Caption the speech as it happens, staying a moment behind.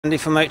Andy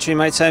from Oaktree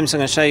Motorhomes. I'm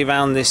going to show you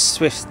around this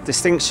Swift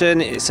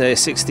Distinction. It's a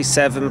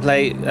 67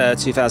 plate,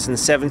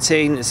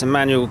 2017. It's a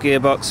manual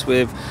gearbox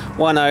with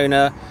one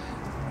owner,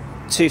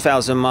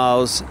 2,000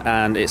 miles,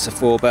 and it's a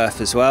 4-berth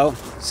as well.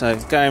 So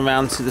going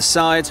around to the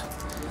side,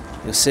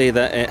 you'll see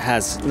that it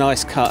has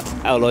nice cut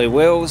alloy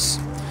wheels.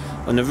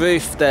 On the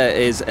roof there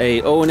is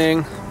a awning.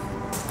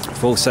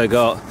 I've also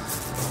got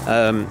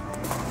an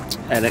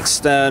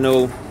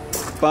external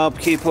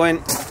barbecue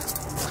point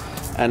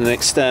and an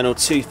external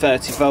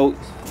 230 volt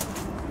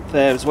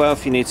there as well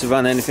if you need to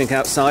run anything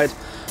outside.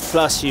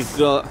 Plus you've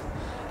got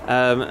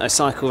a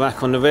cycle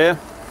rack on the rear.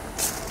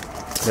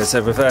 There's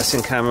a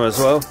reversing camera as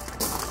well.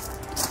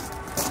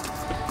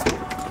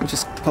 We'll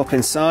just pop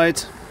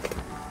inside.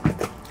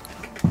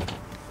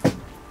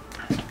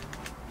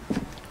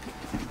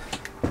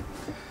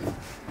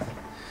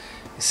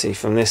 You see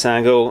from this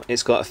angle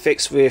it's got a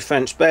fixed rear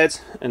French bed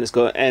and it's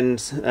got an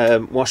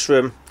end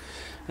washroom,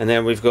 and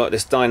then we've got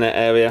this diner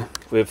area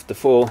with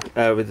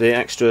the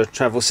extra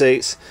travel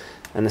seats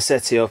and the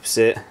settee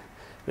opposite,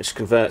 which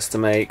converts to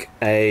make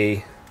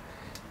a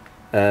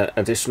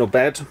additional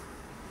bed.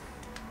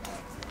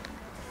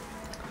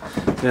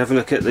 We have a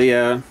look at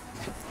the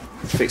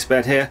fixed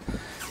bed here.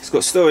 It's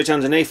got storage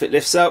underneath, it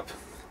lifts up,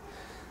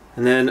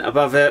 and then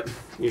above it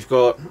you've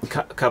got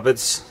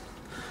cupboards.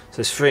 So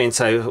there's 3 in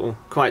total,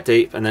 quite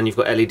deep, and then you've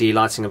got LED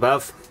lighting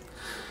above.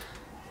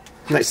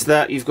 Next to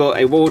that you've got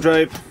a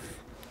wardrobe,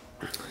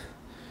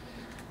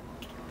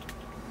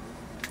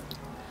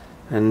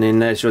 and then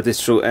there's your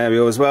digital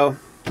aerial as well.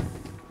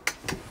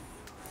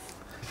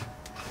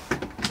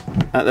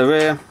 At the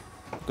rear,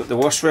 you've got the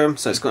washroom,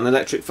 so it's got an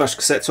electric flush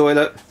cassette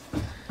toilet.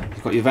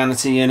 You've got your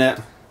vanity unit,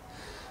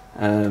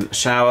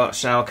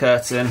 shower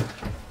curtain,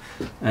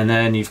 and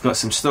then you've got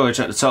some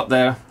storage at the top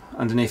there,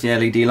 underneath the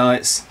LED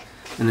lights,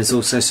 and there's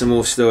also some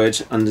more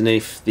storage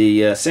underneath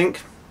the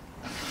sink.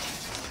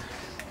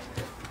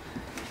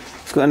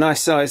 It's got a nice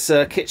size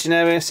kitchen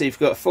area, so you've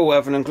got a full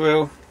oven and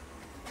grill.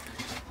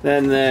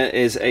 Then there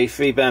is a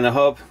 3-burner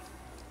hob.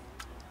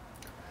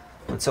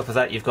 On top of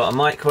that you've got a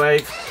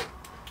microwave.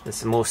 There's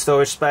some more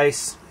storage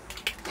space.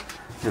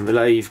 And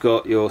below you've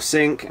got your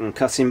sink and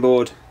cutting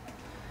board.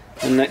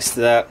 And next to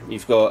that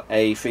you've got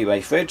a 3-way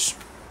fridge.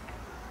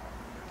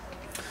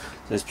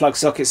 There's plug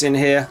sockets in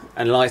here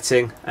and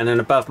lighting, and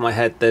then above my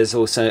head there's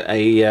also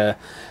a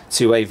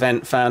 2-way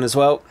vent fan as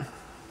well.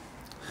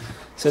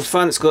 So the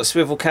front's got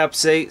swivel cab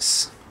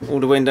seats. All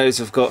the windows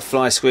have got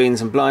fly screens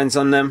and blinds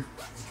on them,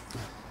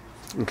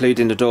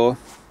 including the door.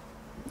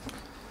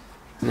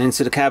 And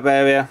into the cab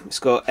area, it's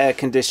got air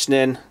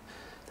conditioning,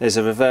 there's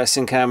a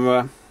reversing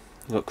camera,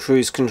 you've got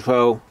cruise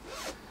control,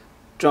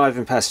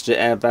 driving passenger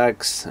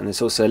airbags, and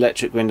there's also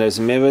electric windows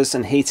and mirrors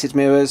and heated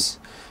mirrors.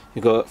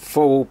 You've got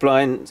full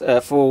front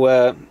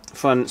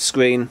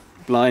screen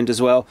blind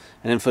as well,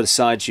 and then for the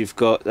sides you've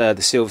got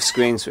the silver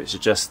screens, which are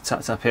just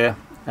tucked up here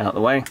out of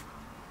the way.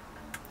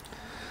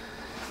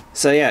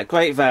 So yeah,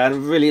 great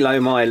van, really low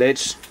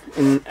mileage,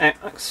 in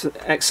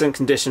excellent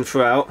condition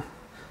throughout.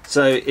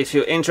 So if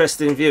you're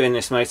interested in viewing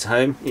this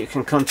motorhome, you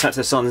can contact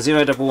us on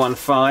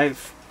 0115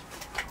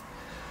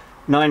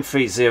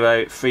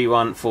 930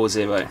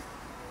 3140.